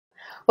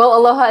Well,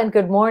 aloha and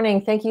good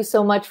morning. Thank you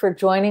so much for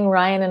joining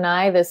Ryan and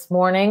I this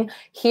morning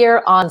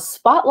here on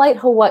Spotlight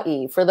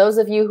Hawaii. For those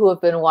of you who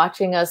have been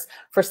watching us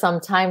for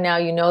some time now,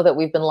 you know that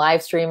we've been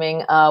live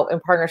streaming in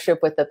partnership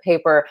with the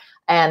paper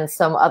and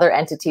some other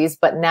entities,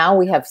 but now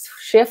we have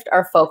shifted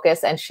our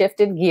focus and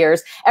shifted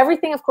gears.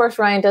 Everything, of course,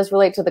 Ryan, does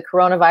relate to the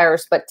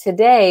coronavirus, but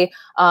today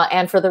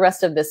and for the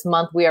rest of this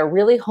month, we are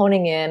really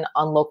honing in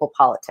on local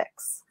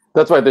politics.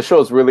 That's right. The show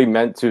is really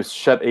meant to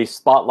shed a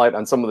spotlight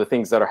on some of the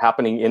things that are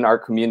happening in our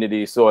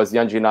community. So as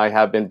Yanji and I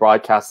have been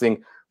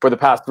broadcasting for the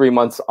past 3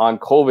 months on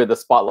COVID, the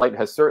spotlight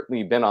has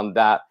certainly been on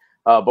that.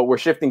 But we're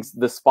shifting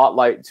the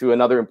spotlight to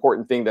another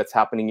important thing that's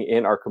happening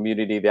in our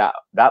community. That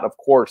of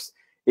course,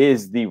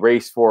 is the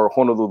race for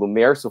Honolulu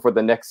mayor. So for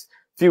the next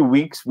few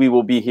weeks, we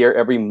will be here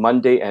every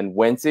Monday and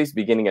Wednesdays,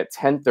 beginning at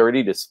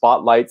 10:30 to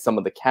spotlight some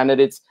of the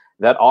candidates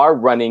that are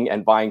running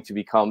and vying to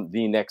become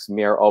the next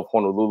mayor of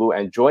Honolulu.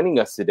 And joining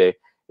us today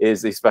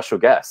is a special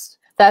guest.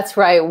 That's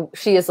right.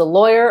 She is a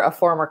lawyer, a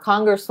former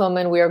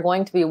congresswoman. We are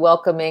going to be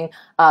welcoming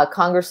former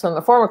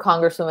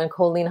Congresswoman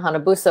Colleen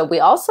Hanabusa. We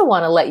also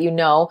want to let you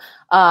know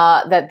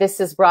that this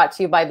is brought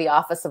to you by the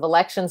Office of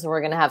Elections, and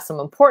we're going to have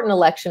some important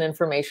election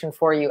information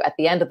for you at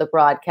the end of the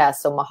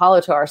broadcast. So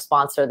mahalo to our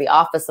sponsor, the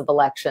Office of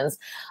Elections.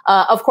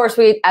 Of course,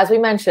 as we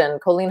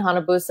mentioned, Colleen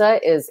Hanabusa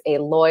is a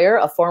lawyer,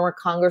 a former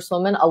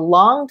congresswoman, a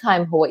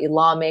longtime Hawaii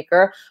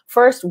lawmaker,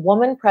 first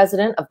woman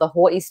president of the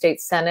Hawaii State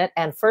Senate,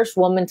 and first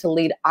woman to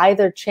lead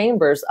either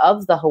chambers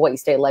of the Hawaii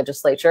State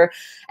Legislature.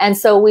 And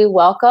so we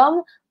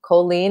welcome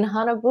Colleen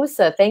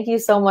Hanabusa. Thank you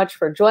so much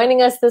for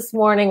joining us this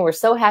morning. We're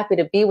so happy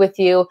to be with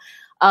you.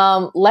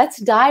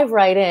 Let's dive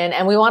right in.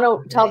 And we want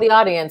to tell the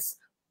audience,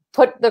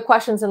 put the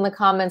questions in the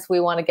comments. We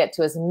want to get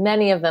to as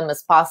many of them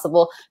as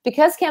possible.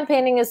 Because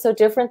campaigning is so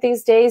different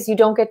these days, you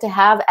don't get to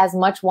have as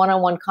much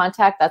one-on-one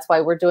contact. That's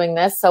why we're doing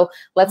this. So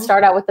let's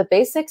start out with the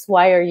basics.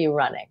 Why are you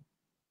running?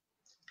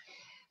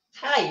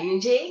 Hi,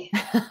 Yunji.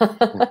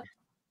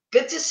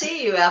 Good to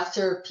see you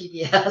after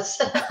PBS.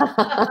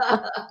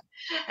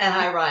 And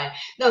hi, Ryan.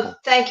 No,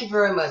 thank you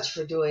very much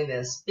for doing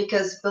this,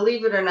 because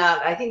believe it or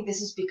not, I think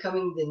this is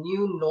becoming the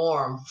new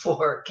norm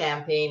for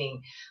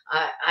campaigning.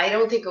 I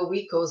don't think a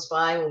week goes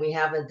by when we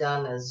haven't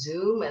done a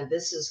Zoom, and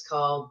this is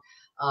called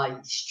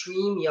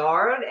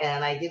StreamYard,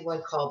 and I did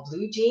one called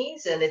Blue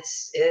Jeans, and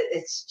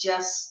it's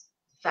just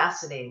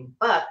fascinating.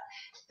 But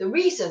the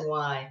reason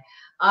why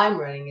I'm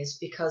running is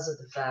because of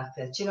the fact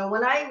that, you know,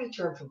 when I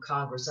returned from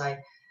Congress,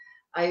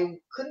 I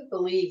couldn't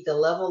believe the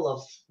level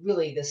of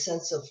really the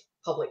sense of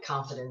public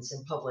confidence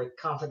and public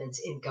confidence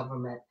in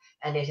government.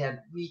 And it had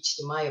reached,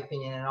 in my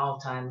opinion, an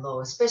all-time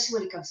low, especially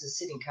when it comes to the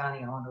city and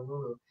county of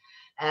Honolulu.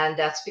 And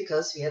that's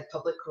because we had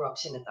public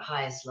corruption at the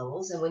highest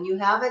levels. And when you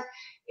have it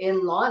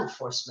in law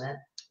enforcement,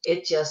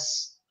 it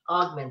just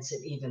augments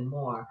it even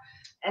more.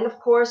 And of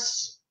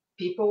course,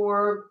 people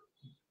were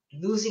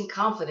losing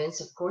confidence,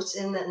 of course,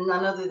 in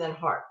none other than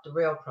HART, the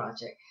rail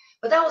project.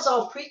 But that was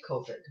all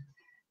pre-COVID,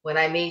 when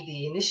I made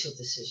the initial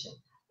decision.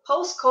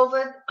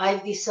 Post-COVID,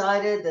 I've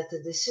decided that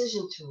the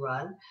decision to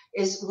run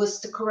was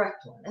the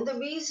correct one. And the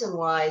reason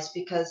why is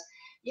because,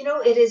 you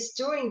know, it is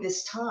during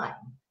this time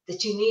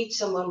that you need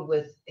someone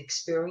with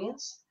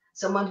experience,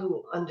 someone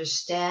who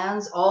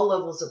understands all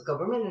levels of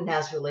government and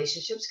has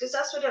relationships, because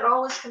that's what it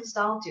always comes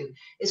down to,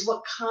 is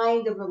what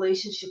kind of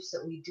relationships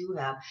that we do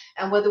have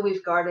and whether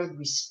we've garnered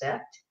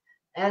respect.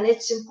 And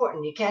it's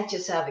important. You can't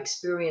just have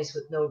experience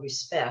with no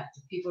respect.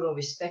 If people don't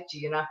respect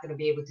you, you're not going to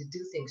be able to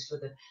do things for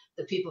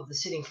the people of the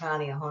city and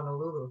county of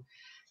Honolulu.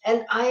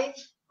 And I've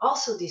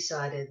also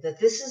decided that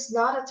this is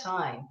not a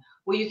time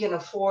where you can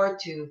afford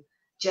to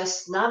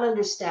just not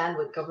understand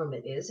what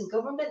government is. And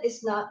government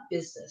is not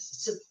business.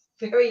 It's a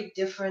very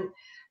different,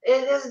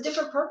 it has a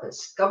different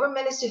purpose.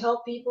 Government is to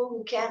help people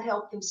who can't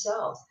help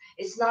themselves.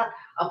 It's not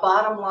a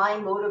bottom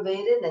line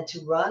motivated, and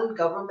to run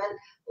government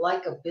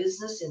like a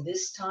business in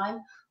this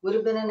time would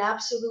have been an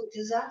absolute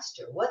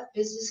disaster. What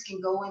business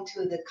can go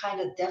into the kind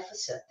of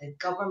deficit that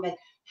government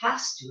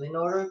has to in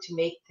order to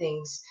make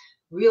things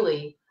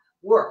really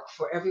work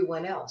for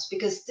everyone else?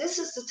 Because this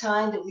is the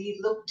time that we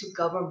look to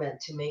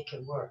government to make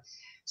it work.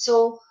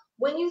 So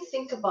when you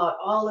think about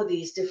all of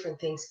these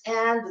different things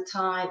and the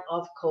time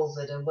of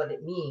COVID and what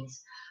it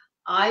means,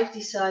 I've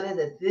decided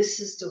that this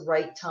is the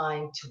right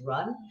time to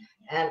run,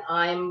 and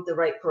I'm the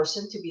right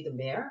person to be the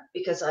mayor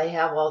because I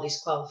have all these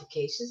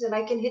qualifications and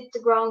I can hit the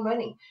ground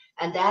running.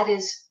 And that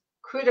is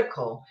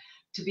critical,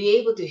 to be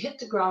able to hit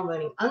the ground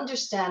running,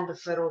 understand the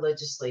federal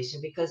legislation,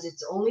 because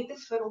it's only the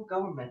federal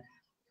government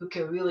who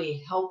can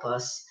really help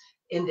us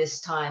in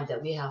this time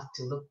that we have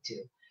to look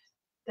to.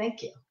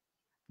 Thank you.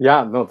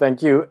 Yeah, no,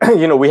 thank you.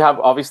 You know, we have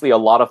obviously a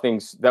lot of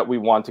things that we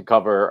want to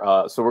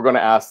cover. So we're going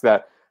to ask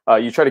that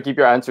you try to keep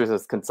your answers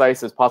as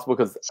concise as possible,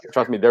 because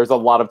trust me, there's a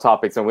lot of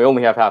topics and we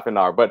only have half an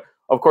hour. But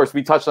of course,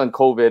 we touched on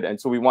COVID, and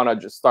so we want to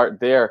just start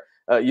there.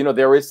 You know,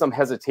 there is some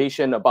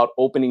hesitation about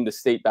opening the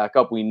state back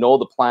up. We know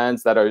the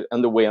plans that are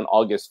underway on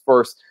August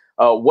 1st.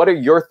 What are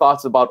your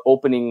thoughts about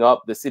opening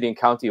up the city and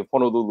county of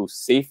Honolulu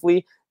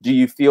safely? Do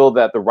you feel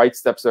that the right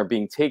steps are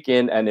being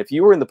taken? And if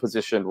you were in the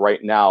position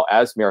right now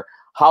as mayor,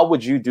 How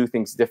would you do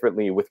things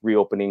differently with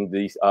reopening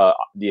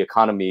the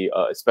economy,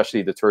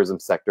 especially the tourism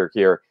sector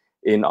here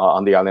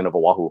on the island of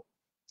Oahu?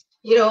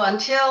 You know,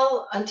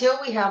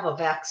 until we have a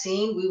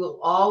vaccine, we will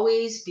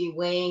always be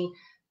weighing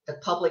the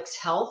public's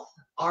health,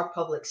 our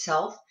public's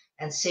health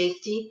and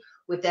safety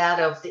with that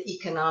of the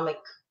economic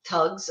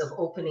tugs of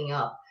opening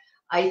up.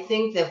 I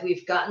think that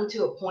we've gotten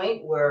to a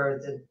point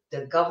where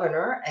the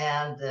governor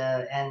and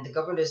the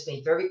governor's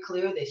made very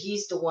clear that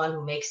he's the one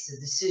who makes the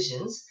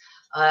decisions.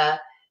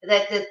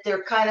 That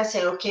they're kind of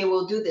saying, okay,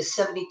 we'll do the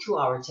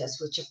 72-hour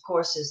test, which of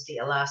course is the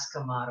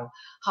Alaska model.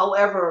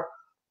 However,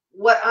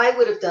 what I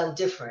would have done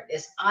different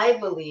is I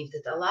believe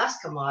that the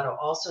Alaska model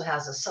also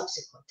has a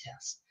subsequent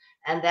test.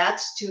 And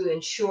that's to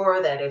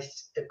ensure that if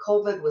the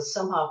COVID was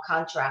somehow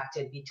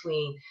contracted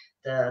between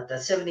the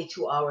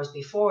 72 hours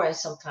before and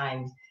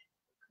sometime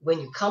when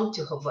you come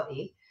to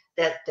Hawaii,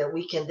 that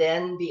we can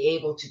then be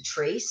able to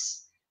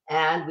trace,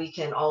 and we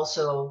can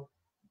also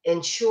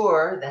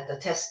ensure that the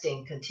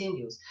testing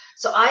continues.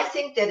 So I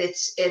think that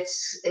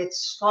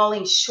it's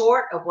falling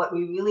short of what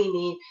we really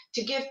need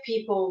to give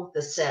people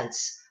the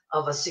sense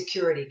of a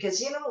security,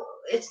 because you know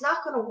it's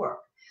not going to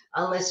work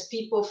unless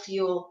people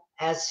feel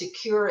as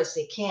secure as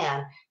they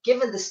can,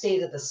 given the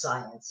state of the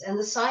science, and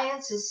the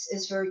science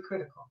is very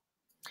critical.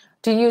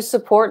 Do you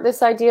support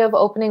this idea of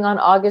opening on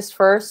August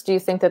 1st? Do you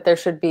think that there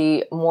should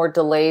be more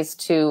delays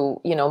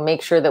to, you know,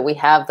 make sure that we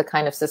have the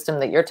kind of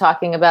system that you're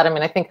talking about? I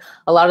mean, I think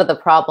a lot of the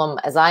problem,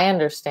 as I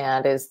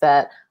understand, is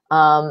that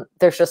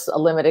there's just a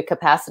limited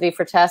capacity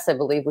for tests. I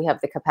believe we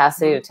have the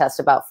capacity to test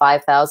about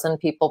 5,000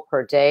 people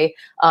per day,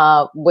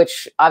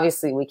 which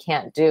obviously we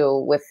can't do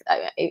with,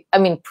 I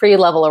mean,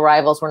 pre-level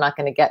arrivals, we're not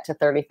going to get to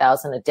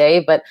 30,000 a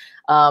day, but,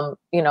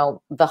 you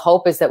know, the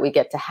hope is that we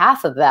get to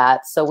half of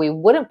that. So we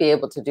wouldn't be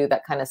able to do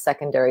that kind of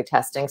secondary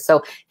testing.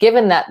 So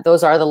given that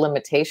those are the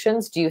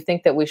limitations, do you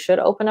think that we should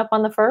open up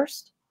on the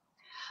 1st?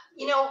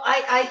 You know,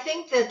 I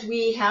think that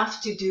we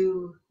have to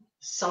do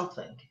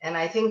something. And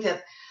I think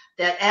that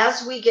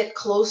as we get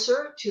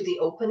closer to the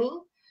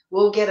opening,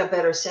 we'll get a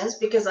better sense,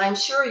 because I'm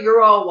sure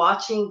you're all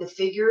watching the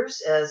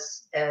figures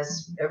as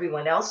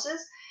everyone else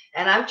is.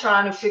 And I'm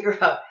trying to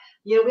figure out,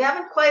 you know, we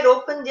haven't quite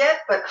opened yet,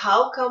 but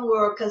how come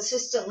we're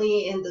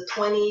consistently in the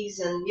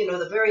 20s and, you know,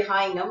 the very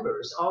high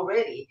numbers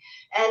already?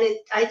 And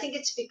I think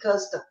it's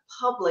because the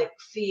public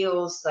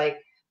feels like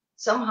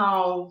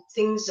somehow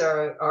things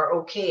are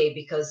okay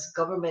because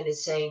government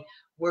is saying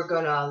we're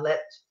going to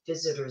let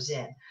visitors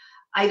in.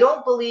 I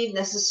don't believe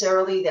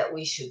necessarily that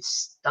we should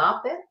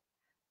stop it,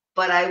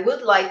 but I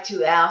would like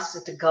to ask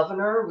that the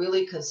governor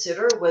really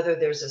consider whether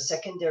there's a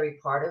secondary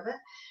part of it.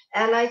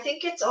 And I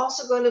think it's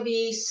also going to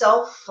be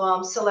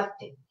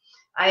self-selecting.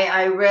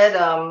 I read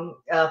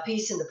a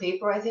piece in the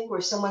paper, I think,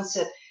 where someone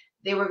said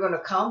they were going to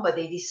come, but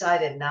they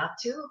decided not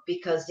to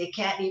because they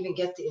can't even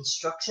get the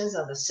instructions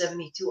on the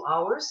 72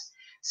 hours.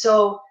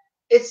 So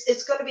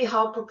it's going to be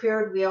how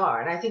prepared we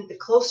are. And I think the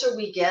closer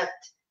we get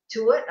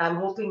to it, I'm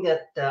hoping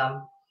that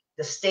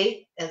the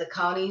state and the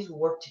counties will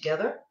work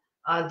together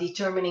on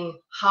determining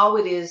how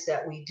it is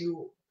that we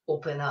do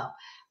open up.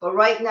 But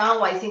right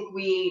now, I think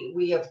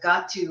we have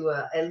got to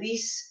at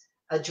least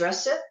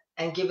address it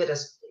and give it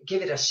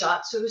a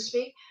shot, so to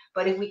speak.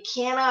 But if we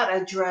cannot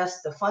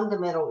address the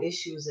fundamental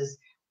issues,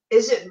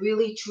 is it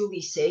really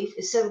truly safe?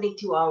 Is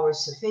 72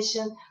 hours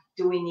sufficient?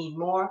 Do we need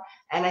more?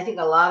 And I think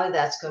a lot of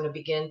that's going to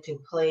begin to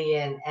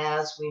play in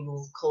as we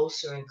move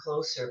closer and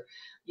closer.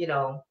 You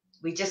know,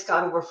 we just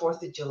got over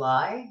 4th of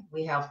July.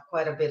 We have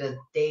quite a bit of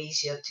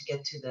days yet to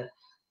get to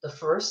the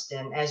 1st.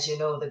 And as you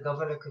know, the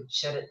governor could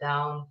shut it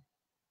down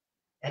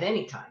at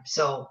any time.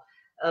 So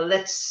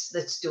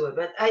let's do it.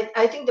 But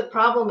I think the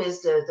problem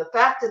is the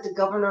fact that the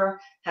governor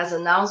has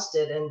announced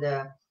it and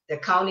the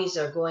counties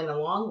are going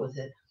along with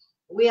it.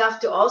 We have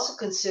to also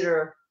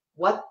consider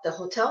what the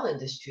hotel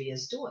industry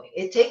is doing.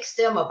 It takes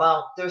them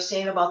they're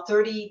saying about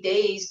 30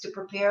 days to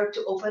prepare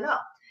to open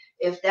up.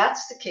 If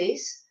that's the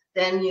case,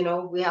 then, you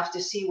know, we have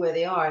to see where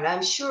they are. And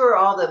I'm sure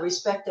all the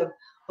respective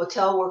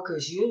hotel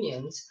workers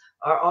unions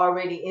are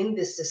already in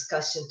this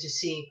discussion to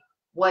see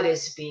what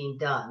is being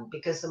done,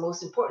 because the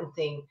most important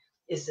thing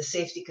is the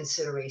safety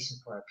consideration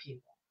for our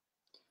people.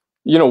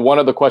 You know, one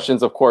of the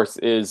questions, of course,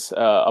 is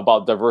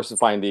about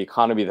diversifying the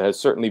economy that has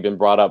certainly been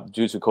brought up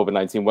due to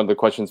COVID-19. One of the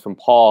questions from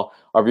Paul,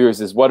 our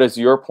viewers, is what is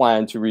your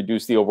plan to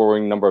reduce the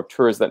overwhelming number of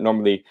tourists that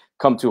normally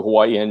come to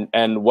Hawaii,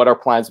 and what are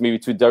plans maybe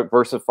to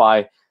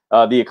diversify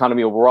the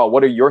economy overall?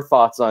 What are your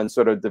thoughts on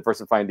sort of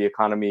diversifying the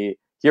economy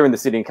here in the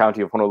city and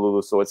county of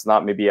Honolulu so it's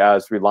not maybe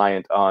as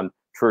reliant on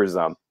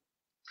tourism?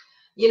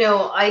 You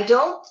know, I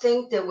don't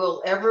think that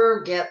we'll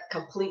ever get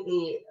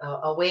completely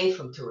away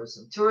from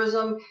tourism.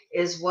 Tourism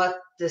is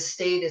what the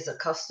state is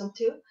accustomed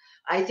to.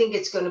 I think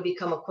it's going to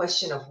become a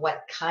question of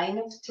what kind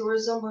of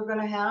tourism we're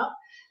going to have,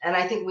 and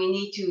I think we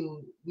need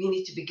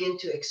to begin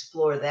to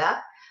explore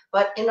that.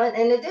 But in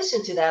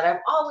addition to that,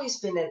 I've always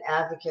been an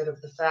advocate of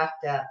the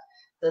fact that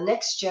the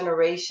next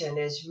generation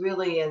is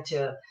really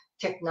into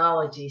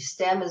technology.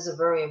 STEM is a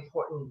very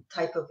important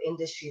type of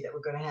industry that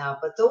we're going to have,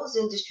 but those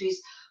industries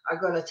are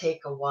going to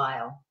take a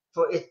while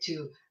for it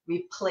to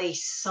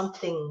replace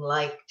something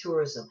like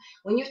tourism.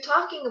 When you're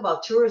talking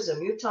about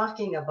tourism, you're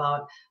talking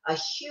about a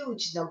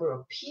huge number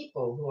of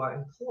people who are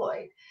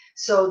employed.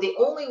 So the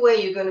only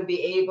way you're going to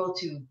be able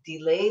to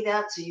delay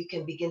that so you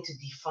can begin to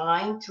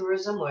define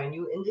tourism or a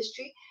new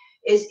industry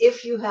is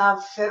if you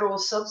have federal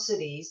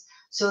subsidies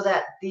so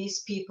that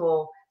these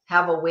people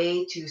have a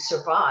way to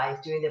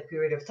survive during that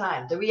period of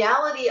time. The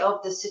reality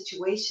of the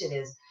situation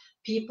is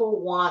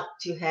people want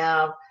to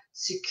have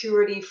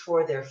security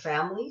for their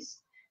families.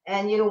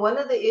 And, you know, one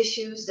of the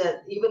issues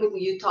that even if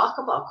you talk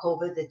about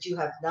COVID that you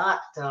have not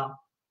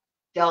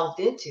delved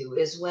into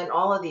is when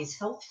all of these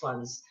health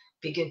funds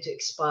begin to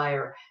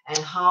expire, and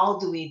how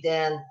do we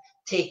then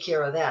take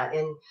care of that?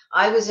 And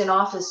I was in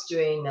office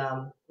during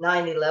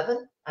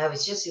 9/11. I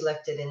was just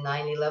elected in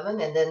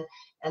 9/11,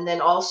 and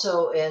then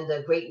also in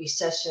the Great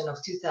Recession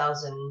of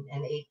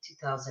 2008,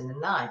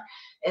 2009.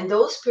 And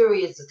those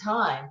periods of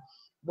time,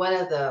 one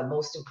of the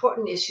most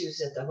important issues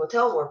that the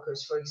hotel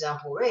workers, for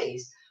example,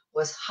 raised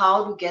was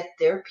how to get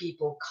their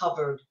people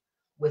covered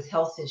with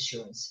health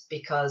insurance,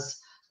 because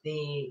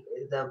the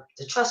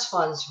trust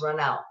funds run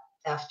out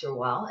after a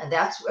while, and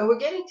we're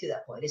getting to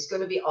that point. It's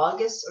going to be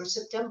August or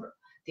September,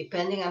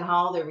 depending on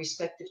how their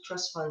respective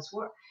trust funds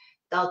work.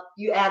 Now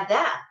you add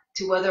that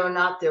to whether or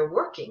not they're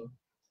working,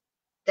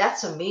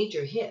 that's a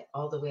major hit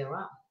all the way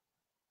around.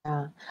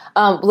 Yeah.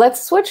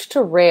 Let's switch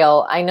to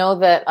rail. I know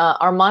that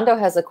Armando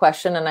has a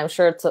question, and I'm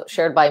sure it's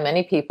shared by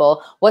many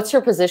people. What's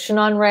your position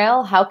on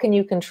rail? How can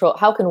we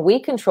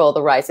control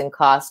the rising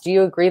costs? Do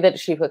you agree that it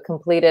should be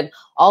completed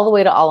all the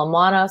way to Ala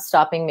Moana,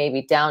 stopping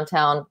maybe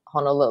downtown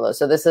Honolulu?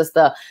 So this is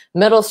the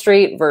Middle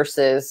Street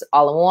versus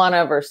Ala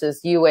Moana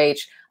versus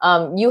UH.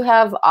 You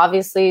have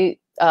obviously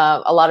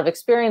a lot of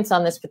experience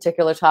on this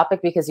particular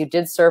topic because you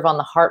did serve on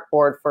the HART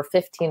board for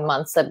 15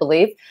 months, I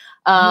believe.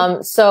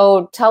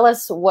 So tell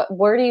us,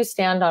 where do you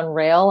stand on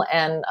rail,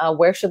 and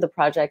where should the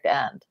project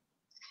end?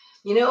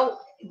 You know,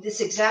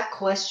 this exact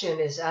question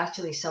is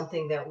actually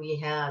something that we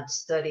had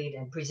studied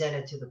and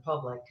presented to the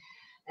public.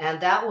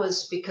 And that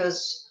was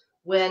because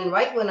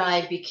right when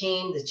I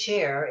became the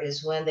chair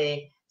is when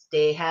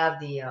they had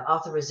the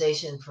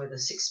authorization for the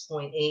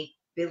 $6.8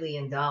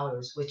 billion,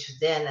 which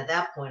then at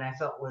that point I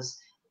felt was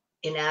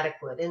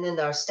inadequate. And then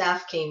our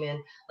staff came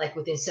in like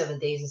within 7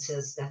 days and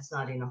says, that's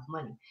not enough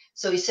money.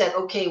 So he said,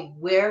 okay,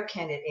 where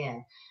can it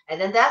end?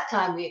 And then that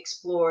time we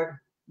explored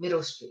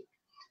Middle Street.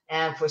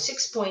 And for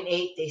 6.8,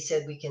 they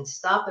said we can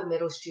stop at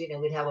Middle Street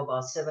and we'd have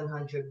about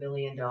 $700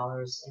 million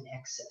in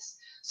excess.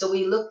 So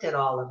we looked at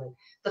all of it.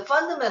 The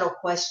fundamental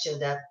question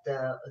that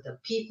the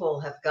people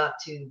have got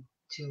to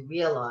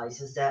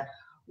realize is that,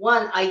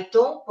 one, I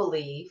don't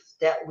believe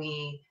that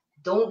we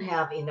don't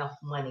have enough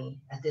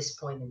money at this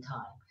point in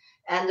time.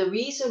 And the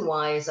reason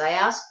why is I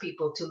asked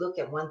people to look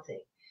at one thing.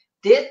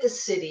 Did the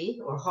city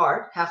or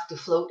HART have to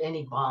float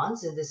any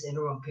bonds in this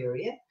interim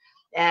period?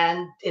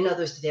 And in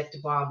others, did they have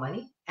to borrow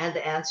money? And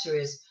the answer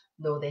is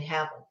no, they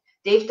haven't.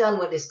 They've done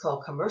what is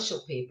called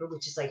commercial paper,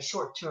 which is like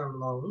short-term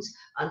loans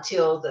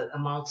until the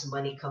amounts of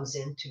money comes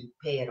in to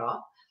pay it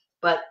off.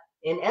 But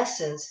in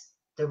essence,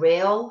 the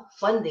rail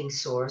funding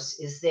source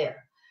is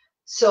there.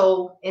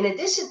 So in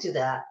addition to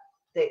that,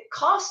 the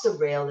cost of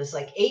rail is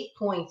like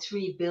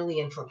 $8.3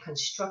 billion for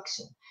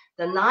construction.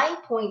 The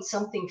 9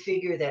 something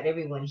figure that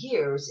everyone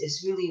hears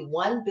is really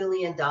 $1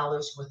 billion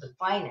worth of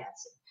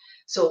financing.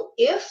 So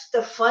if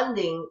the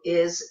funding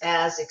is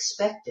as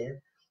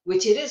expected,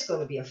 which it is going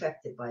to be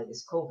affected by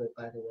this COVID,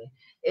 by the way,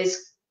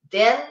 is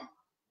then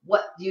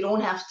what you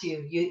don't have to,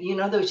 in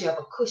other words, you have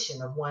a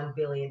cushion of $1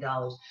 billion.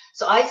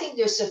 So I think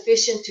there's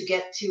sufficient to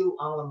get to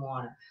Ala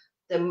Moana.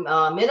 The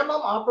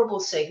minimum operable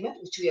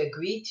segment, which we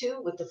agreed to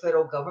with the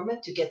federal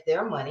government to get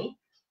their money,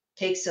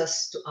 takes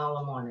us to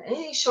Ala Moana.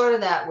 Anything short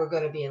of that, we're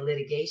going to be in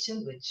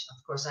litigation, which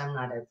of course I'm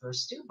not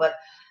adverse to. But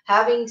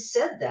having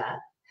said that,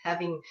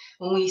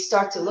 when we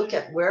start to look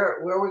at where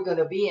we're going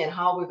to be and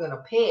how we're going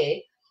to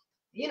pay,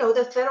 you know,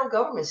 the federal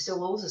government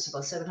still owes us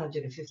about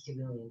 $750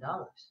 million.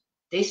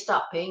 They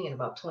stopped paying in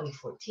about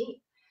 2014,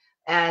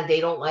 and they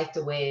don't like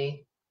the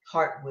way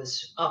HART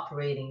was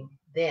operating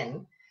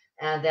then.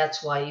 And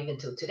that's why even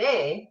till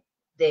today,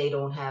 they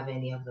don't have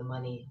any of the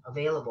money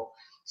available.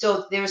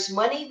 So there's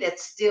money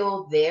that's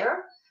still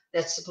there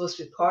that's supposed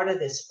to be part of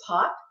this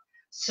pot.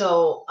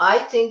 So I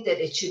think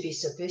that it should be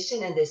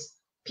sufficient. And this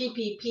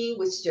PPP,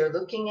 which they're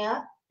looking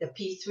at, the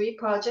P3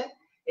 project,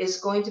 is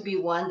going to be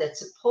one that's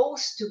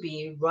supposed to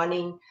be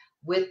running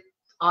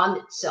on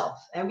itself.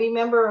 And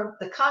remember,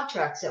 the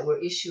contracts that were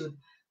issued,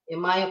 in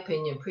my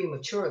opinion,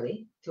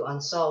 prematurely to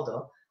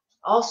Ansaldo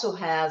also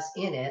has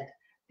in it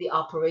the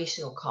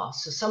operational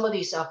costs. So some of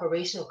these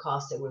operational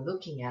costs that we're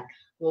looking at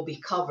will be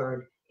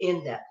covered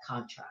in that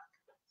contract.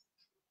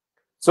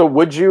 So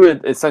would you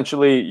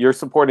essentially, you're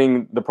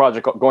supporting the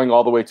project going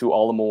all the way to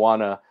Ala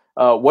Moana.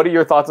 What are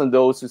your thoughts on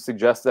those who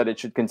suggest that it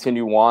should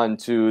continue on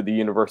to the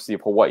University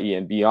of Hawaii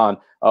and beyond?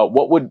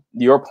 What would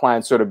your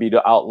plan sort of be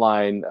to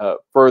outline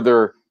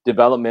further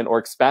development or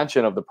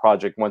expansion of the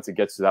project once it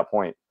gets to that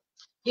point?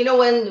 You know,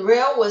 when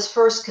rail was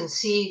first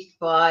conceived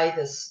by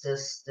the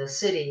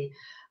city,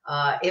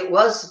 It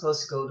was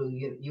supposed to go to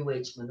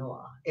UH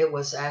Manoa. It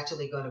was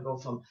actually going to go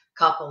from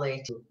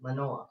Kapolei to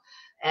Manoa.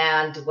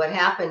 And what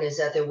happened is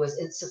that there was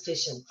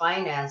insufficient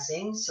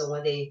financing. So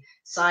when they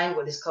signed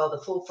what is called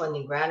the full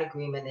funding grant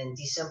agreement in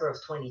December of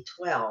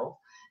 2012,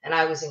 and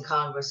I was in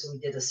Congress and we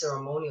did a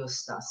ceremonial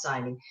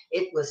signing,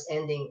 it was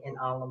ending in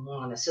Ala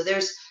Moana. So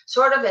there's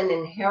sort of an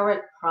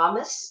inherent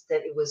promise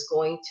that it was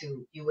going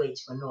to UH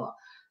Manoa.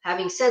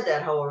 Having said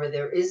that, however,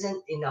 there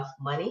isn't enough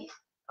money,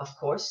 of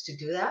course, to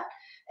do that.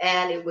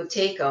 And it would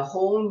take a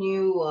whole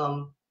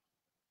new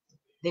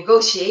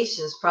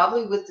negotiations,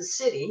 probably with the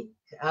city,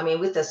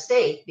 with the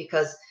state,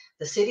 because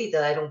the city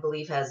that I don't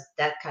believe has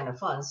that kind of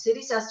funds.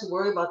 Cities has to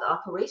worry about the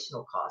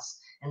operational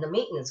costs and the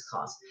maintenance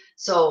costs.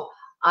 So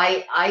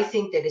I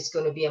think that it's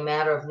going to be a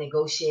matter of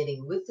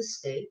negotiating with the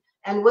state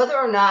and whether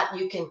or not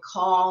you can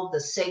call the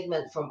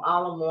segment from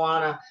Ala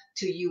Moana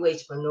to UH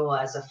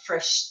Manoa as a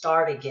fresh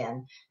start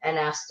again and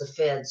ask the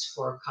feds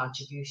for a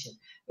contribution.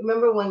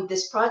 Remember when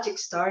this project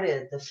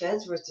started, the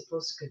feds were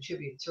supposed to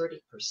contribute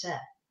 30%.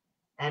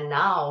 And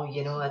now,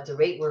 at the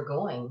rate we're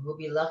going, we'll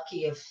be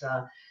lucky if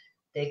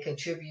they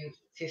contribute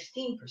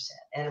 15%.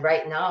 And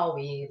right now,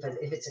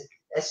 if it's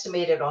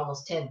estimated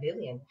almost 10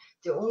 billion,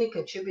 they're only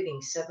contributing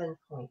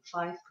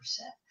 7.5%.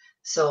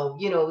 So,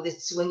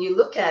 it's when you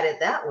look at it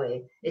that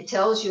way, it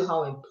tells you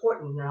how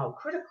important and how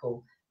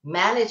critical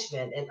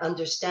management and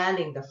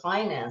understanding the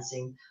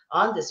financing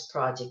on this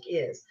project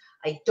is.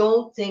 I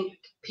don't think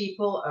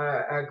people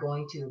are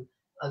going to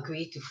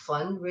agree to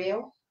fund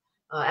rail.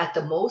 At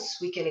the most,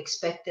 we can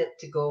expect it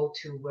to go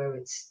to where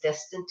it's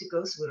destined to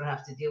go, so we don't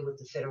have to deal with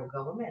the federal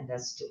government, and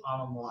that's to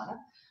Ala Moana.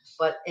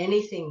 But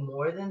anything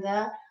more than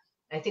that,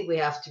 I think we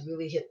have to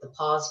really hit the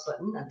pause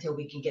button until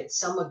we can get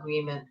some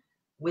agreement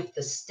with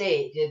the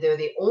state. They're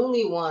the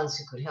only ones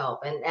who could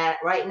help. And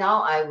right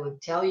now, I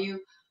would tell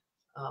you,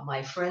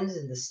 my friends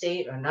in the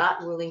state are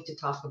not willing to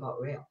talk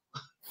about rail.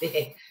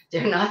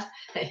 They're not.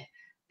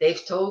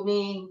 They've told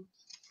me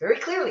very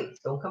clearly,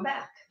 don't come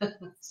back.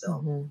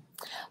 So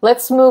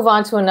let's move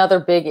on to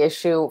another big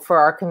issue for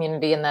our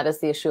community, and that is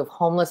the issue of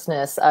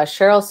homelessness.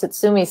 Cheryl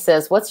Sitsumi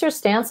says, what's your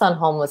stance on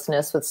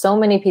homelessness with so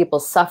many people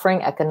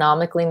suffering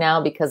economically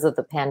now because of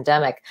the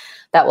pandemic?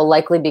 That will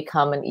likely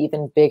become an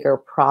even bigger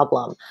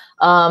problem.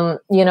 Do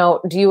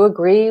you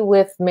agree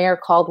with Mayor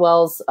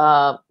Caldwell's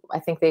I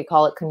think they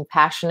call it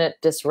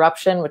compassionate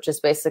disruption, which is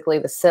basically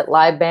the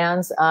sit-lie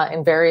bans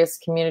in various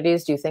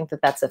communities? Do you think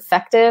that that's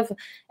effective?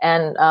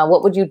 And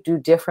what would you do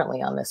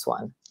differently on this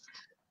one?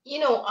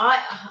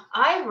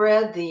 I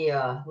read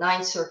the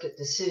Ninth Circuit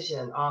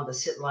decision on the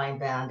sit-line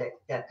ban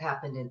that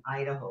happened in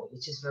Idaho,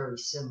 which is very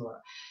similar.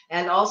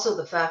 And also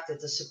the fact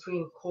that the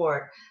Supreme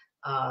Court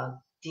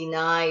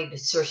denied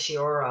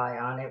certiorari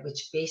on it,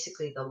 which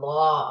basically the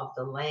law of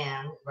the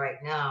land right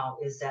now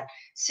is that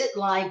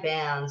sit-lie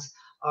bans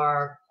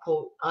are,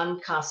 quote,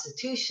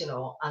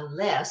 unconstitutional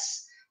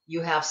unless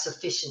you have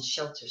sufficient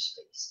shelter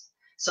space.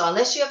 So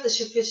unless you have the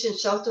sufficient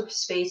shelter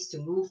space to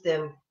move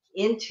them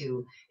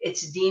into,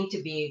 it's deemed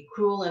to be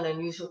cruel and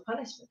unusual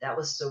punishment. That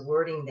was the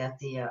wording that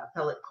the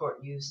appellate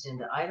court used in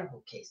the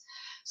Idaho case.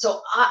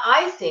 So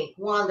I think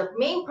one of the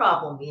main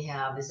problem we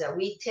have is that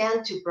we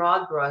tend to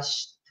broad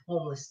brush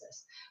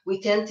homelessness.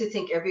 We tend to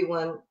think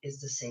everyone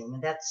is the same,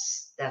 and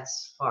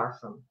that's far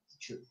from the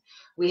truth.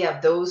 We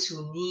have those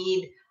who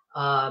need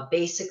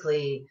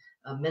basically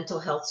mental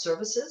health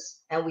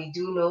services. And we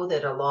do know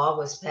that a law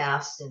was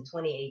passed in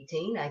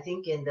 2018, I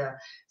think, in the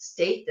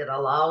state that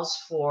allows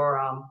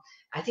for,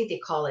 I think they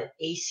call it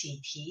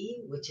ACT,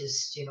 which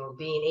is,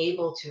 being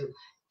able to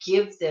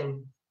give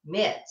them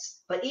meds.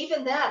 But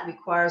even that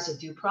requires a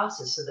due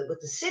process. So that what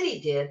the city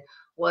did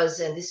was,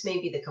 and this may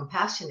be the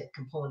compassionate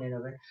component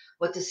of it,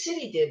 what the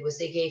city did was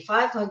they gave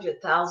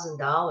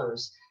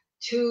 $500,000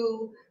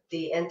 to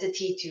the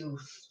entity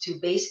to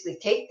basically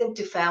take them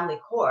to family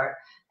court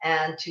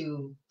and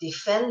to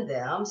defend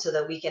them so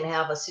that we can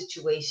have a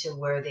situation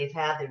where they've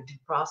had their due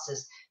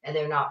process and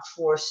they're not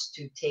forced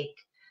to take,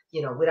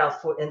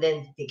 and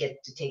then they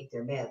get to take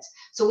their meds.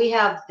 So we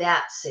have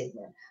that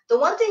segment. The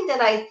one thing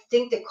that I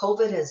think that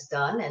COVID has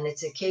done, and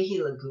it's a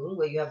Kehi Lagoon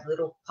where you have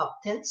little pup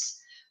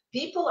tents,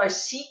 people are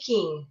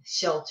seeking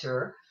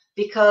shelter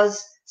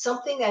because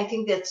something I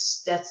think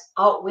that's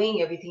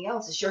outweighing everything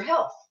else is your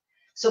health.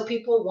 So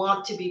people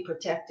want to be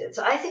protected.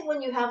 So I think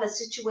when you have a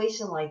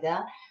situation like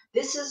that,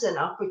 this is an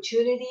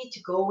opportunity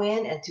to go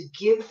in and to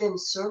give them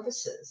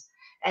services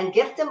and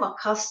get them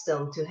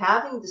accustomed to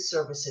having the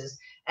services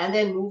and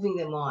then moving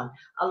them on.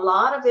 A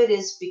lot of it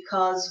is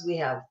because we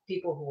have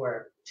people who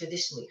are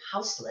traditionally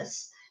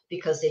houseless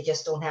because they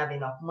just don't have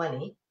enough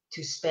money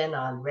to spend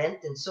on rent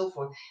and so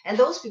forth. And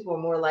those people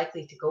are more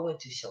likely to go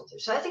into shelter.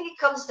 So I think it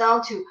comes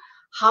down to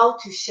how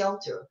to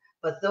shelter.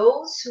 But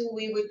those who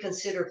we would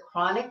consider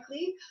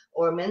chronically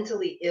or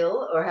mentally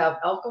ill or have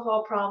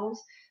alcohol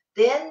problems,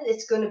 then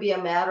it's going to be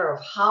a matter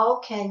of how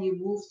can you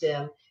move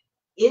them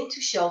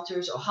into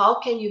shelters, or how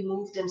can you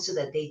move them so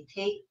that they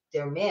take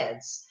their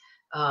meds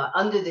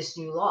under this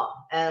new law.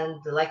 And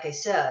like I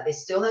said, it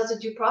still has a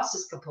due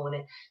process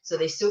component. So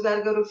they still got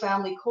to go to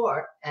family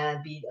court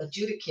and be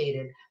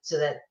adjudicated so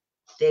that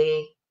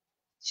they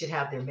should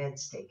have their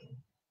meds taken.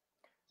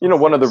 You know,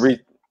 one of the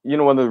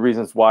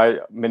reasons why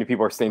many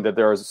people are saying that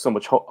there is so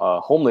much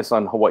homeless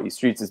on Hawaii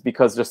streets is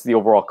because just the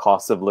overall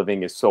cost of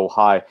living is so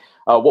high.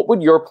 What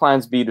would your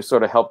plans be to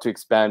sort of help to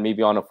expand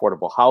maybe on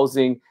affordable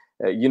housing?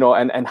 You know,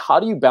 and how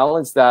do you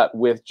balance that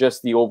with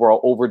just the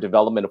overall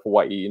overdevelopment of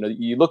Hawaii? You know,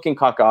 you look in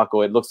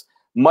Kaka'ako, it looks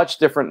much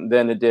different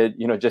than it did,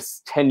 you know,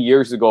 just 10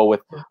 years ago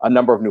with a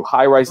number of new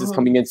high rises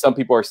coming in. Some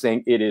people are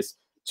saying it is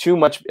too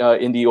much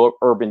in the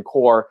urban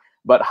core.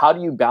 But how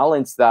do you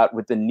balance that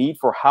with the need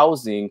for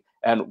housing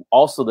and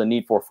also the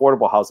need for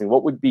affordable housing?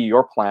 What would be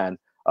your plan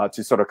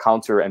to sort of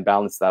counter and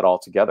balance that all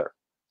together?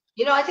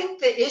 You know, I think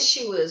the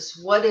issue is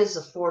what is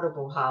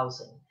affordable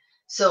housing?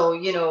 So,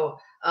 you know,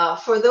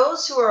 for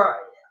those who are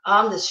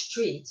on the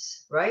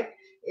streets, right?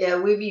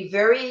 We'd be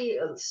very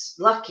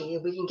lucky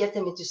if we can get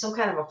them into some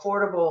kind of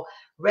affordable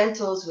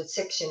rentals with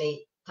Section 8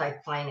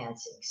 type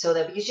financing. So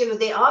that, because, you know,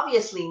 they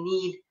obviously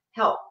need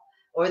help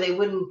or they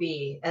wouldn't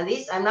be. And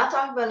these, I'm not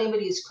talking about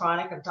anybody who's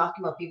chronic. I'm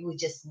talking about people who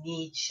just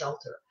need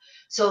shelter.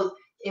 So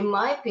in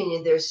my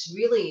opinion, there's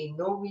really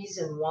no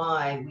reason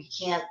why we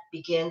can't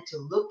begin to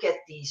look at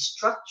these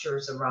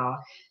structures around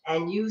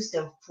and use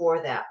them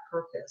for that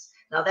purpose.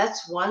 Now,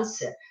 that's one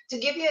set. To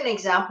give you an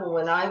example,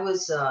 when I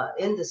was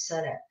in the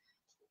Senate,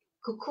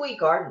 Kukui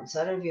Gardens,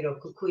 I don't know if you know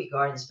Kukui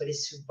Gardens, but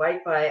it's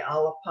right by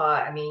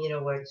Alapai. I mean, you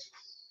know, where it's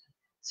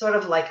sort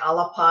of like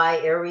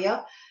Alapai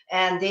area.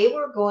 And they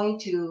were going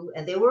to,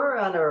 and they were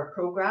under a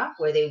program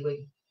where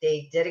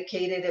they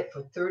dedicated it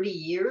for 30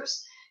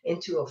 years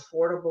into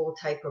affordable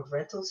type of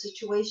rental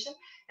situation.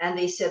 And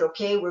they said,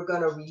 okay, we're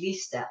going to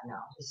release that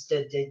now. It's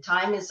the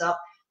time is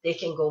up. They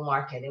can go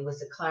market. It was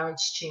the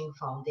Clarence Ching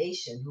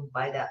Foundation who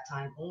by that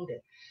time owned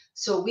it.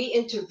 So we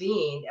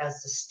intervened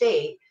as the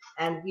state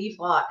and we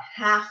bought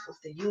half of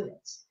the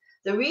units.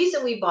 The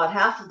reason we bought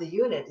half of the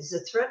unit is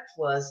the threat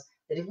was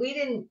that if we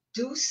didn't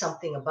do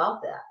something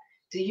about that,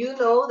 do you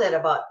know that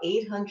about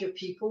 800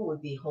 people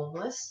would be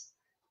homeless?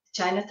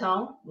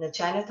 Chinatown, in the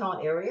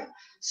Chinatown area.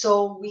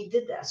 So we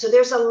did that. So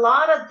there's a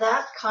lot of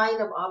that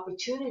kind of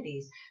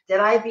opportunities that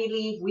I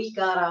believe we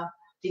gotta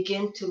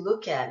begin to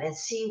look at and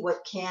see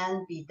what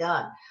can be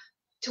done.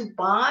 To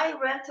buy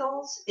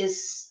rentals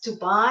is to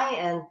buy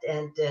and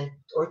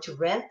or to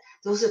rent.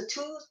 Those are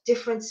two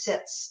different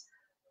sets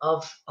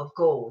of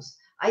goals.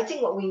 I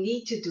think what we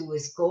need to do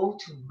is go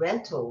to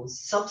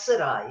rentals,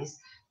 subsidize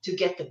to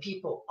get the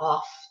people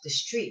off the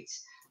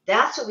streets.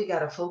 That's what we got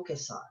to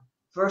focus on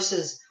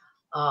versus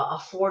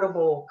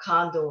affordable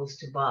condos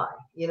to buy,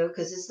 you know,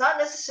 because it's not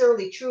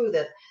necessarily true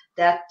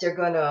that they're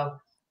gonna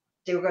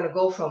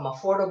go from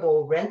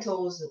affordable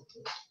rentals,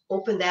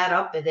 open that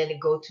up, and then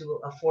go to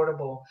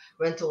affordable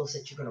rentals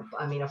that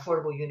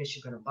affordable units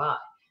you're gonna buy.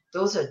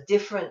 Those are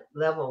different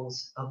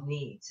levels of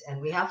needs, and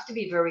we have to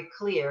be very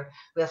clear.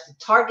 We have to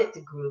target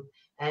the group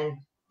and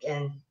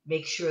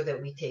make sure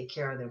that we take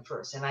care of them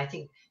first. And I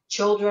think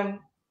children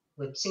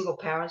with single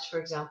parents, for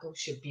example,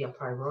 should be a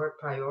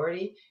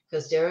priority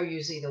because they're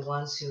usually the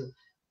ones who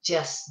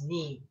just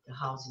need the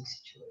housing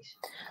situation.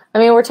 I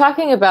mean, we're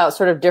talking about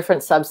sort of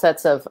different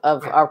subsets of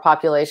right. Our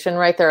population,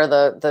 right? There are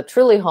the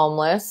truly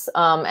homeless,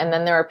 and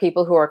then there are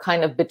people who are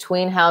kind of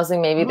between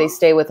housing. Maybe they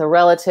stay with a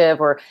relative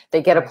or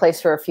they get a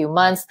place for a few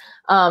months.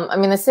 I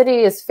mean, the city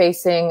is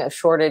facing a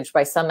shortage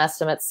by some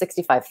estimates,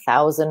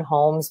 65,000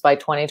 homes by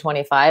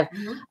 2025.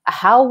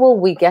 How will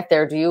we get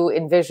there? Do you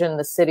envision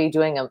the city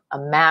doing a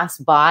mass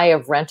buy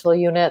of rental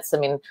units? I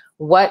mean,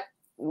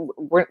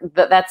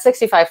 that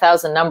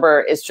 65,000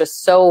 number is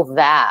just so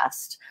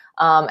vast.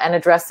 And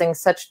addressing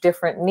such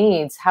different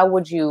needs, how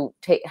would you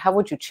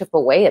chip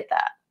away at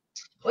that?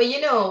 Well,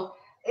 you know,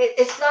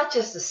 it's not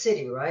just the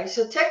city, right?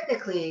 So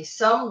technically,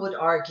 some would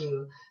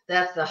argue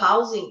that the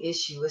housing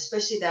issue,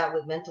 especially that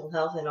with mental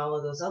health and all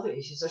of those other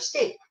issues, are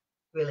state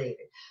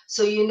related.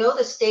 So, you know,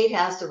 the state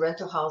has the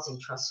Rental Housing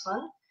Trust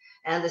Fund,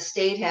 and the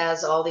state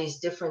has all these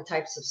different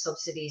types of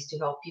subsidies to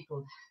help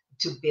people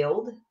to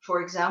build,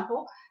 for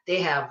example. They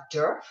have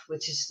DURF,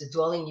 which is the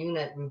Dwelling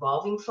Unit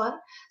Revolving Fund.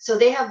 So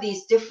they have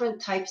these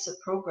different types of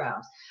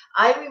programs.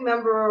 I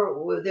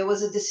remember there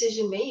was a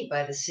decision made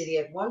by the city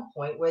at one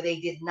point where they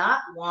did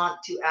not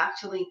want to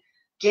actually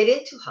get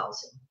into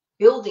housing,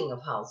 building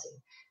of housing.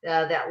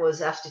 That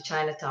was after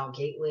Chinatown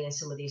Gateway and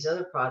some of these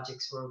other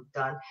projects were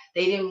done.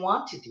 They didn't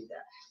want to do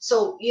that.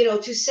 So, you know,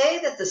 to say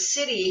that the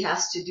city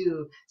has to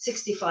do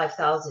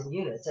 65,000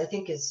 units, I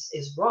think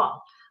is wrong.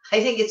 I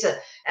think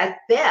at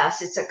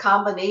best, it's a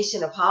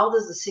combination of how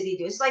does the city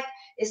do? It's like,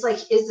 is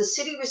the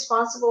city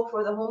responsible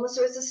for the homeless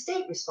or is the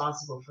state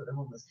responsible for the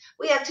homeless?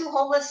 We had two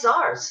homeless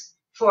czars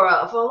for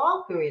a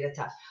long period of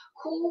time.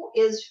 Who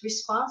is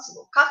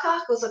responsible?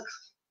 Kaka'ako is a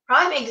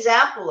prime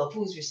example of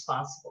who's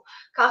responsible.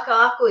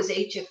 Kaka'ako is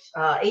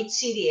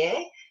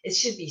HCDA. It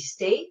should be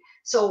state.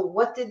 So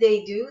what did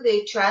they do?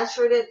 They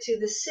transferred it to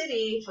the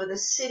city for the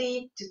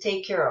city to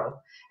take care of.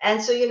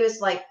 And so, you know,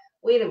 it's like,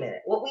 wait a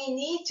minute. What we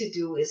need to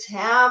do is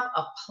have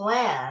a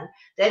plan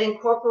that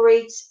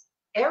incorporates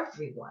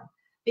everyone,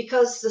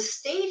 because the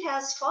state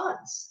has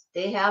funds.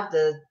 They have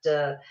the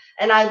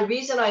the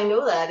reason I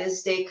know that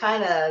is they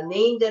kind of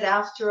named it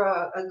after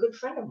a good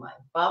friend of mine,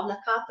 Bob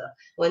Nakata.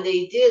 When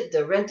they did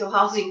the rental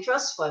housing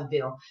trust fund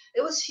bill,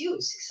 it was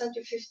huge,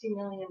 $650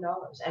 million.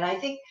 And I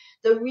think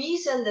the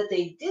reason that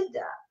they did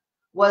that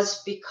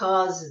was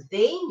because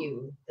they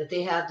knew that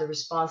they had the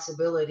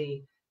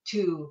responsibility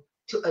to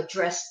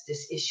address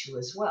this issue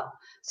as well.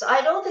 So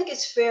I don't think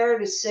it's fair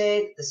to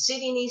say the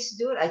city needs to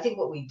do it. I think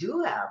what we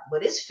do have,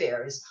 what is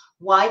fair, is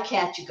why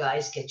can't you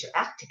guys get your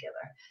act together?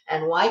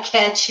 And why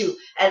can't you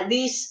at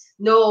least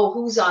know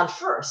who's on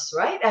first,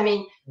 right? I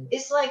mean,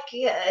 it's like,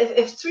 yeah,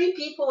 if three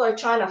people are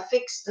trying to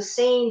fix the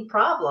same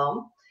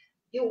problem,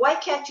 why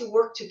can't you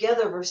work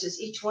together versus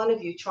each one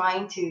of you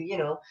trying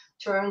to,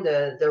 turn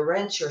the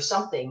wrench or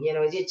something?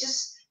 You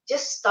just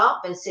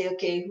stop and say,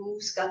 okay,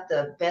 who's got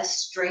the best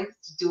strength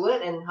to do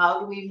it, and how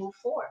do we move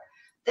forward?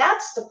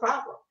 That's the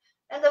problem.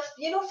 And the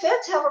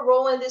feds have a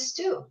role in this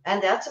too,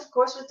 and that's of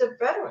course with the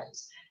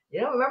veterans.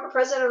 Remember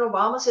President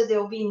Obama said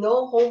there will be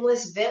no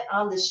homeless vet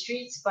on the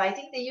streets by, I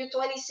think, the year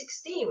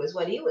 2016 was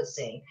what he was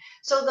saying.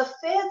 So the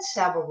feds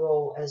have a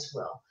role as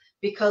well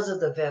because of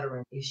the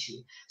veteran issue.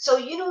 So,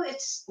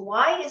 it's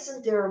why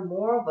isn't there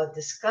more of a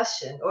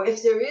discussion? Or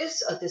if there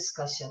is a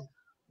discussion,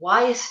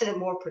 why isn't it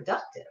more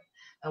productive?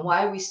 And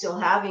why are we still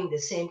having the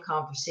same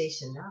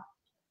conversation now?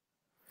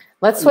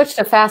 Let's switch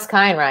to Fast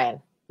Kind,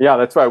 Ryan. Yeah,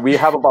 that's right. We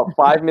have about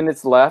 5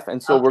 minutes left.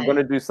 And so we're going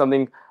to do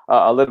something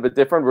a little bit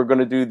different. We're going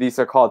to do, these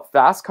are called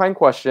Fast Kind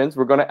questions.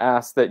 We're going to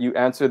ask that you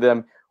answer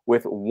them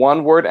with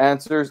one-word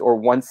answers or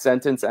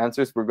one-sentence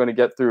answers. We're going to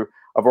get through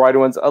a variety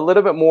of ones, a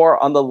little bit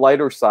more on the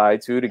lighter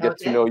side, too, to get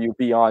to know you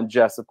beyond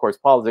just, of course,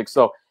 politics.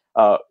 So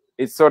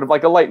it's sort of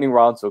like a lightning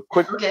round. So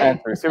quick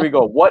answers. Here we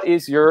go. What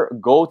is your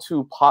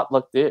go-to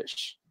potluck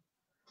dish?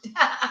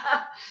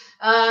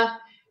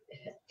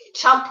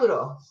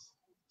 Champuro.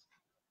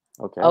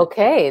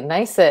 Okay,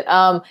 nice it.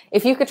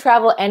 If you could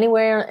travel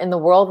anywhere in the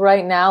world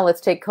right now, let's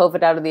take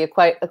COVID out of the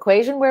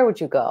equation, where would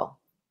you go?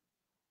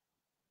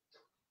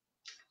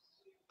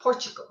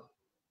 Portugal.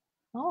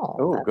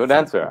 Oh, good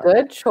answer.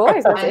 Good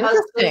choice. That's My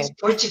husband's interesting.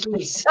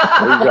 Portuguese.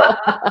 There you go.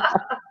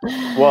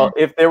 Well,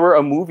 if there were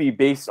a movie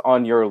based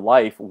on your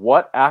life,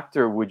 what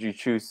actor would you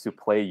choose to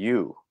play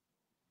you?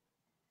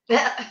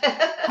 That's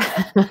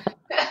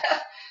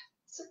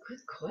a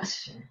good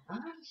question. I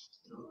have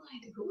no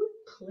idea who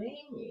would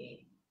play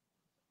me.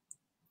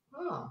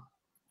 Oh,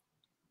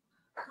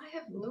 I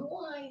have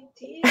no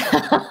idea.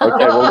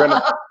 Okay, we're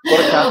gonna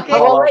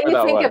We'll let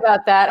you think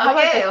about that. How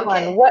about this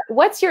one?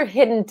 What's your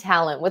hidden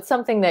talent? What's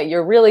something that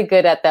you're really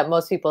good at that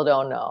most people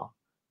don't know?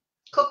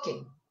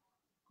 Cooking.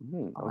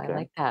 I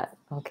like that.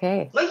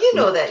 Okay. Well, you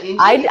know that.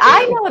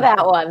 I know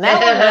that one. That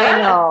one I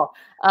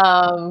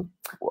know.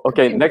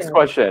 Okay, next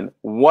question.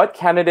 What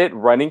candidate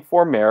running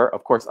for mayor,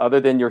 of course, other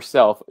than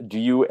yourself, do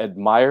you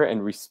admire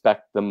and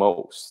respect the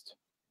most?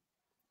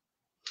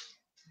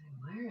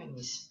 Admire and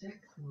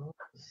respect the most.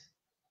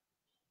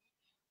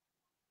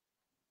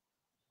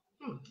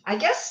 I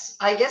guess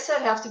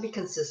I'd have to be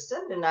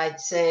consistent, and I'd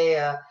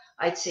say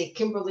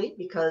Kimberly,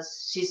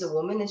 because she's a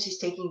woman and she's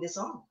taking this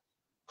on,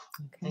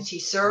 and she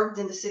served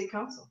in the city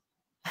council.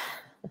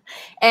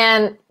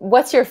 And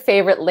what's your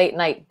favorite late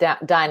night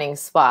dining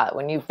spot?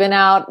 When you've been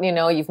out,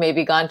 you've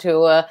maybe gone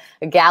to a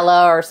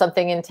gala or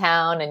something in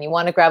town, and you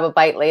want to grab a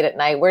bite late at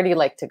night. Where do you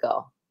like to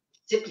go?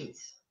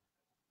 Zippy's.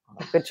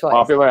 Good choice.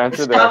 Popular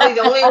answer there. Probably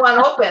the only one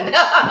open.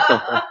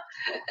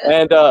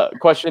 And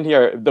question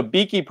here, the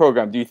Beaky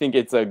program, do you think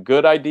it's a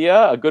good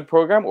idea, a good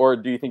program, or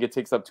do you think it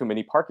takes up too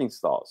many parking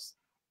stalls?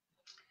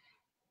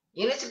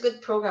 It's a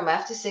good program. I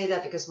have to say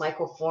that because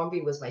Michael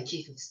Formby was my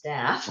chief of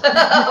staff.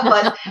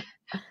 but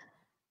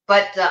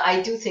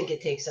I do think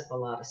it takes up a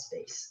lot of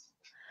space.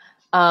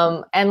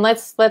 And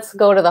let's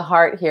go to the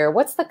heart here.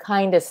 What's the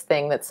kindest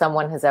thing that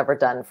someone has ever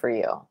done for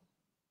you?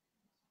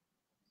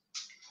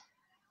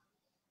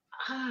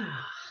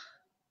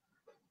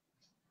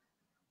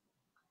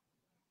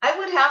 I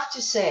would have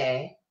to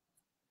say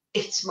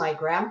it's my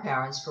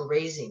grandparents for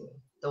raising me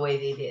the way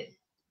they did.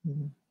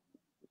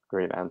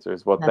 Great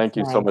answers. Well, thank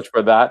you so much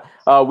for that.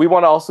 We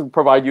want to also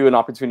provide you an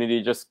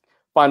opportunity, just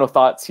final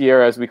thoughts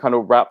here as we kind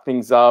of wrap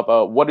things up.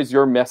 What is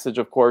your message,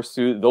 of course,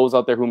 to those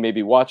out there who may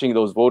be watching,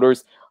 those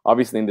voters,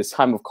 obviously in this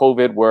time of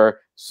COVID where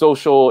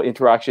social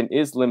interaction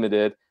is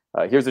limited?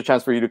 Here's a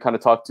chance for you to kind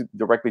of talk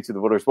directly to the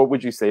voters. What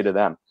would you say to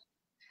them?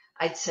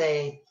 I'd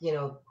say,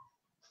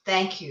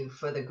 thank you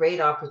for the great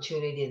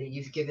opportunity that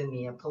you've given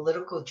me, a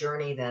political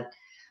journey that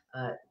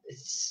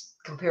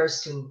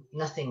compares to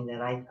nothing that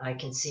I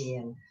can see.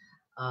 And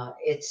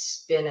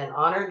it's been an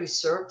honor to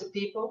serve the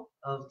people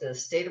of the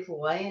state of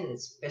Hawaii, and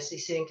especially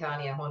City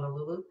County and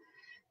Honolulu.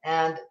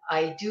 And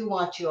I do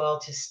want you all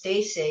to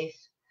stay safe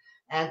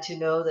and to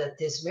know that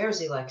this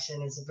mayor's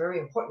election is a very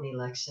important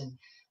election.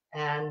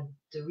 And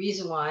the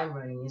reason why I'm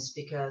running is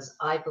because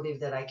I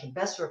believe that I can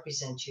best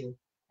represent you,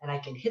 and I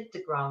can hit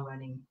the ground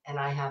running, and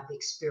I have the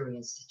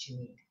experience that you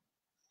need.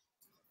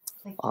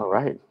 All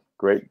right.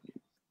 Great.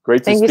 Great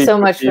to Thank speak you so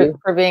with much you.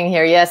 for being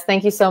here. Yes,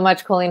 thank you so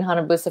much, Colleen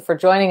Hanabusa, for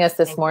joining us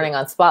this morning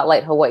on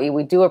Spotlight Hawaii.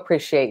 We do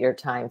appreciate your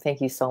time.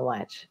 Thank you so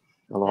much.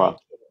 Aloha.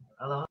 Thank you.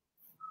 Aloha.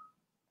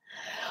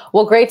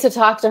 Well, great to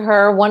talk to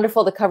her.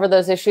 Wonderful to cover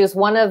those issues.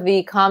 One of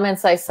the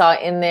comments I saw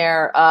in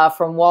there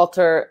from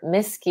Walter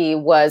Miskey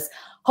was,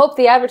 hope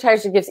the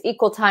advertiser gives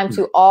equal time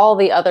to all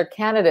the other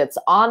candidates.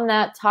 On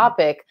that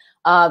topic,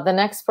 the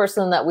next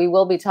person that we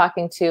will be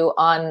talking to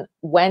on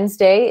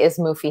Wednesday is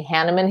Mufi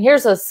Hanneman.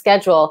 Here's a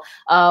schedule.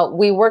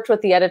 We worked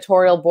with the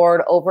editorial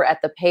board over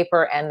at the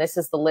paper, and this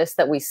is the list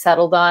that we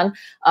settled on.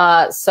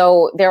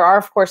 So there are,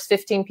 of course,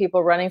 15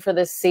 people running for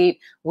this seat.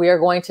 We are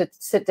going to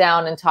sit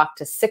down and talk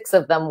to 6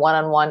 of them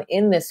one-on-one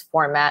in this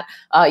format.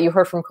 You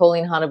heard from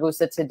Colleen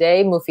Hanabusa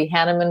today. Mufi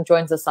Hanneman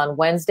joins us on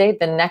Wednesday.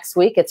 Then next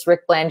week, it's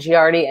Rick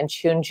Blangiardi and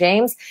Chun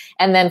James.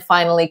 And then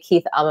finally,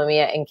 Keith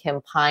Amamiya and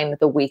Kim Pine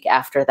the week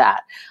after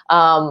that.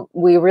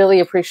 We really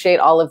appreciate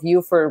all of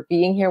you for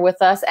being here with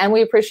us, and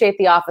we appreciate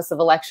the Office of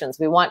Elections.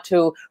 We want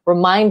to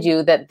remind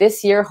you that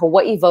this year,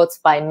 Hawaii votes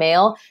by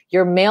mail.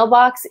 Your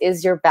mailbox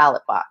is your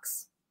ballot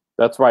box.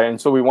 That's right. And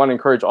so we want to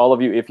encourage all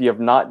of you, if you have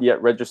not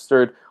yet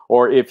registered,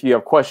 or if you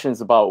have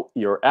questions about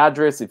your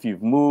address, if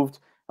you've moved,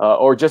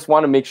 or just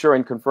want to make sure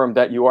and confirm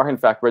that you are in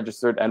fact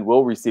registered and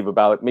will receive a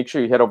ballot, make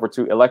sure you head over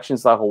to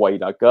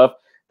elections.hawaii.gov.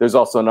 There's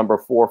also a number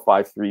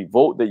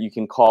 453-VOTE that you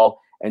can call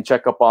and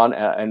check up on,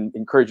 and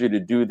encourage you to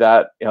do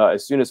that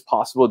as soon as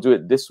possible. Do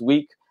it this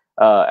week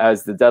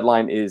as the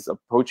deadline is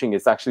approaching.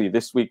 It's actually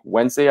this week,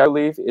 Wednesday, I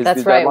believe, is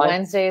That's the right. deadline.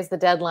 Wednesday is the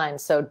deadline.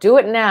 So do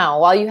it now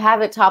while you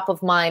have it top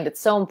of mind. It's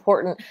so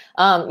important.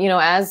 You know,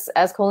 as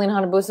Colleen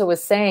Hanabusa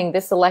was saying,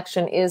 this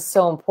election is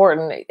so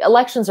important.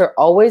 Elections are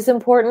always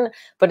important,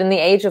 but in the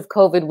age of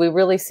COVID, we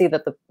really see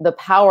that the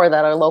power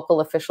that our local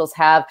officials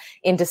have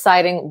in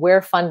deciding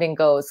where funding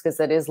goes, because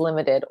it is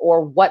limited, or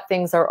what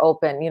things are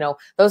open. You know,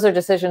 those are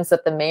decisions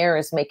that the mayor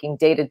is making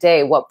day to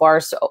day. What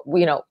bars,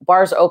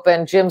 bars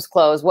open, gyms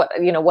close, what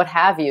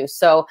have you.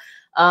 So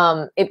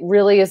it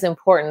really is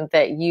important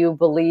that you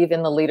believe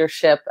in the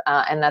leadership,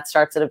 and that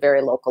starts at a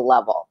very local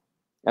level.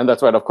 And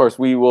that's right. Of course,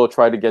 we will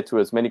try to get to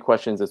as many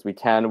questions as we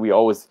can. We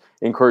always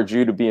encourage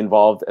you to be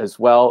involved as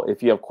well.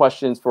 If you have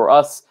questions for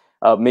us,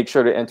 make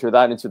sure to enter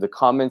that into the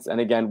comments. And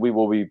again, we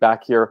will be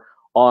back here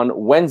on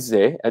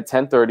Wednesday at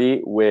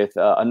 10:30 with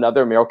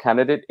another mayoral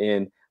candidate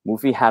in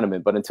Mufi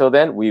Hanneman. But until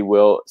then, we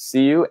will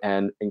see you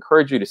and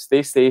encourage you to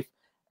stay safe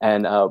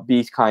and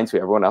be kind to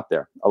everyone out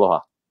there.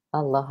 Aloha.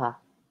 Aloha.